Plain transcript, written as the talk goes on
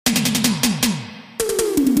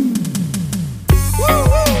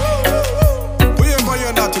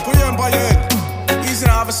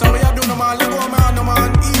officer, we are doing no man, let go man, no man,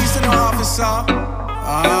 easy no officer.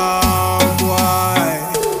 Oh boy.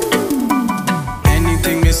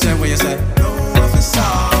 Anything me say, what you say? No officer.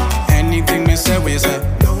 Anything me say, what you say?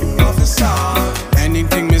 No officer.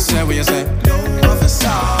 Anything me say, what you say? No officer.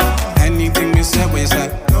 Anything me say, what you say?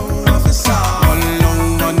 No officer. All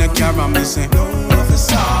alone on the camera, me say. No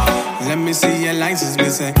officer. Let me see your license, me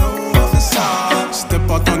say. No officer. Step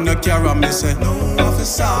out on the camera, me say. No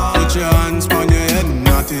officer. Put your hands on your head,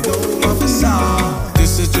 naughty. No officer.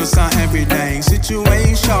 This is just an everyday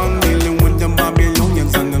situation. Dealing with the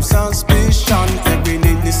Babylonians and them suspicion. Every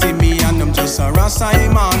day they see me and I'm just a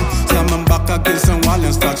Simon. Slamming back against the wall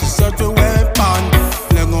and start to search for weapon.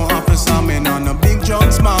 Lego officer, man on a big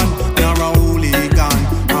drugs man. You're a hooligan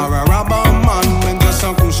or a robber man. When just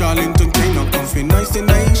a crucial entertainer come for nice the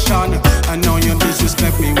nation. I know you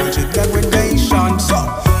disrespect me with your degradation. So,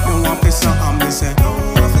 no officer, I'm missing. No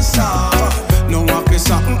officer. No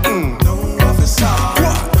officer, No officer.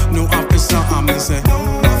 No officer, I'm missing. No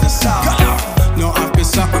officer. No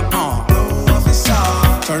officer, No officer.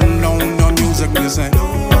 Turn down the music, me say. No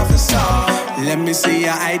officer. Let me see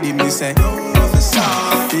your ID, me say. No officer.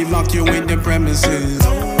 Evacuate the premises.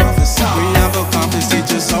 No officer. We have a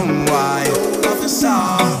conversation somewhere. No officer.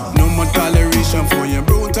 No more toleration for your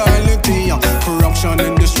brutality. Corruption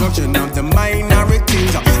and destruction of the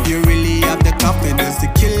minorities. You really have the confidence to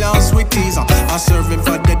kill us with these. I serve it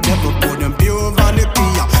for the devil, for them pure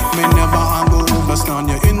vanity. Me never go overstand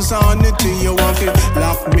your insanity. You want to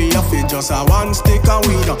lock me up with just a one stick of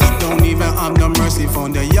weed. Don't even have no mercy for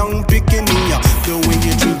the young pickaninny. The way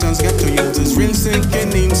you treat us get to you is real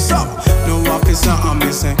sickening. So, no officer, I'm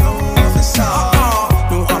missing. No officer.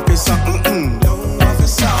 No officer, No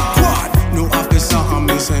officer. No officer, I'm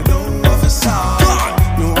missing. No officer.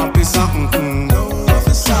 No officer, No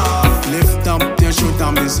officer. Lift up your shoot,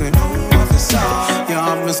 I'm missing. No officer. You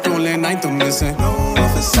have a school and night, I'm missing. No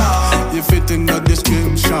officer. You fit in the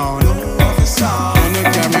description. No officer. When you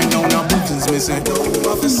carry down the buttons, missing.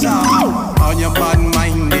 No officer. Are you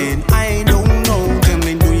bad-minded? I don't know. Tell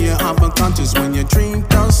me, do you have a conscience when you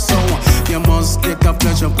treat us so? You must get a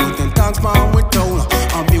pleasure, put the tax man with toll.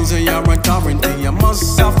 Abusing your authority, you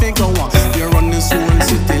must have to go. You run this whole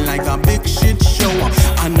city like a big shit show.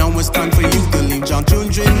 And now it's time for you to leave your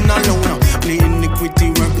children alone. The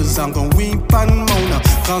iniquity workers are gonna weep and moan.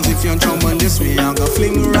 Cause if you're trouble this way, I'm gonna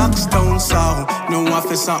fling rocks down. So, no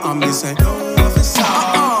officer, I'm missing. No officer.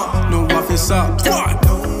 No officer. What?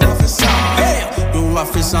 No officer. Hey. No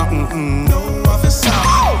officer. No officer.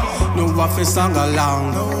 No officer, go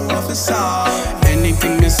long. No officer.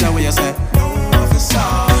 Anything me say, what you say? No officer.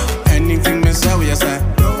 Anything me say, what you say?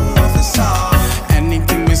 No officer.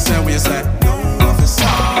 Anything me say, what you say? No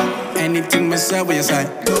officer. Anything me say, what you say?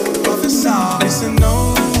 No officer. Listen,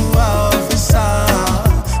 no.